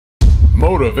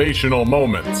Motivational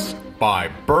Moments by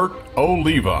Bert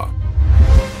Oliva.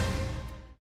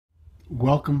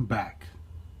 Welcome back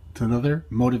to another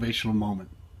motivational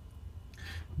moment.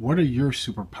 What are your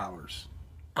superpowers?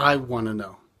 I want to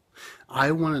know. I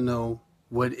want to know,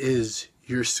 what is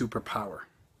your superpower?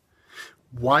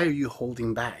 Why are you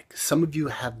holding back? Some of you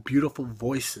have beautiful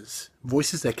voices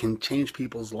that can change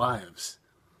people's lives.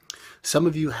 Some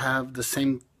of you have the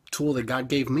same tool that God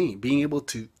gave me, being able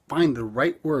to find the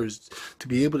right words to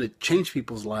be able to change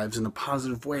people's lives in a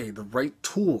positive way, the right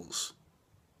tools.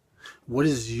 What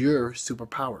is your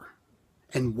superpower?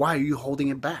 And why are you holding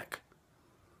it back?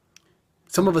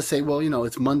 Some of us say, well,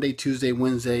 it's Monday, Tuesday,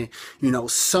 Wednesday,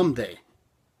 someday.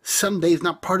 Someday is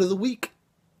not part of the week.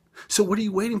 So what are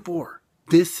you waiting for?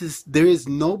 There is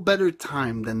no better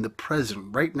time than the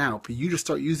present right now for you to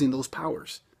start using those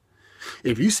powers.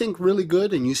 If you sing really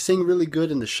good and you sing really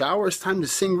good in the shower, it's time to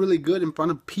sing really good in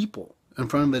front of people, in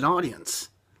front of an audience.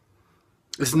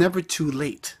 It's never too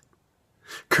late.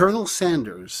 Colonel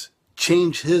Sanders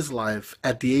changed his life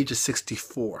at the age of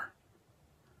 64.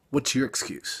 What's your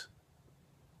excuse?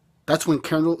 That's when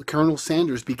Colonel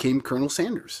Sanders became Colonel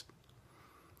Sanders.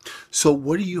 So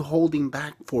what are you holding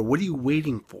back for? What are you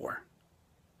waiting for?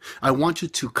 I want you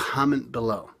to comment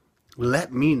below.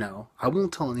 Let me know. I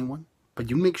won't tell anyone, but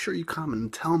you make sure you comment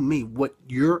and tell me what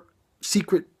your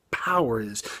secret power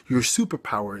is, your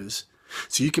superpower is,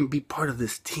 so you can be part of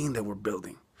this team that we're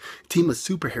building. Team of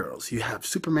superheroes. You have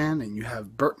Superman and you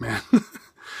have Bertman.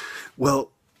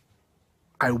 Well,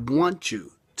 I want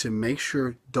you to make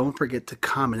sure, don't forget to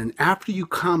comment. And after you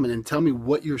comment and tell me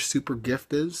what your super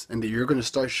gift is and that you're going to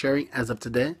start sharing as of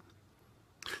today,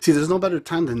 see, there's no better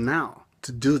time than now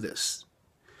to do this.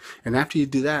 And after you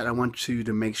do that, I want you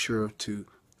to make sure to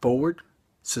forward,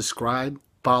 subscribe,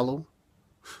 follow,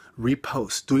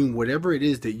 repost, doing whatever it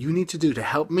is that you need to do to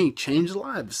help me change the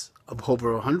lives of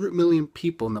over 100 million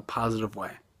people in a positive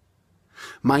way.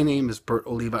 My name is Bert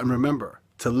Oliva, and remember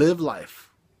to live life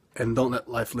and don't let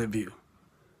life live you.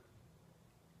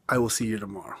 I will see you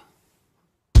tomorrow.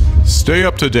 Stay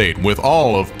up to date with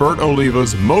all of Bert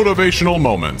Oliva's motivational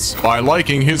moments by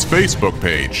liking his Facebook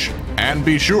page. And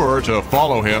be sure to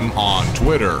follow him on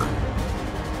Twitter.